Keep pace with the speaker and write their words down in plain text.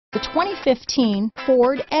The 2015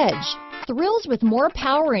 Ford Edge. Thrills with more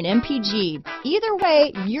power and MPG. Either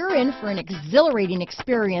way, you're in for an exhilarating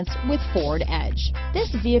experience with Ford Edge.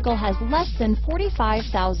 This vehicle has less than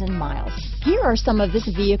 45,000 miles. Here are some of this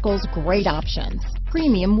vehicle's great options: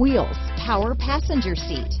 premium wheels, power passenger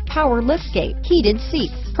seat, power liftgate, heated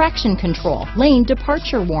seats, traction control, lane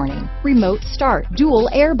departure warning, remote start, dual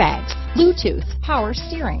airbags, Bluetooth, power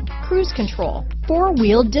steering, cruise control,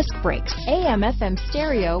 four-wheel disc brakes, AM/FM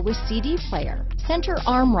stereo with CD player, center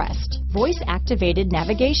armrest, voice-activated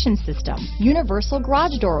navigation system, universal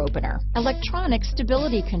garage door opener, electronic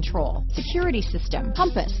stability control, security system,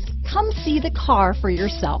 compass. Come see the car for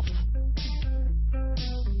yourself.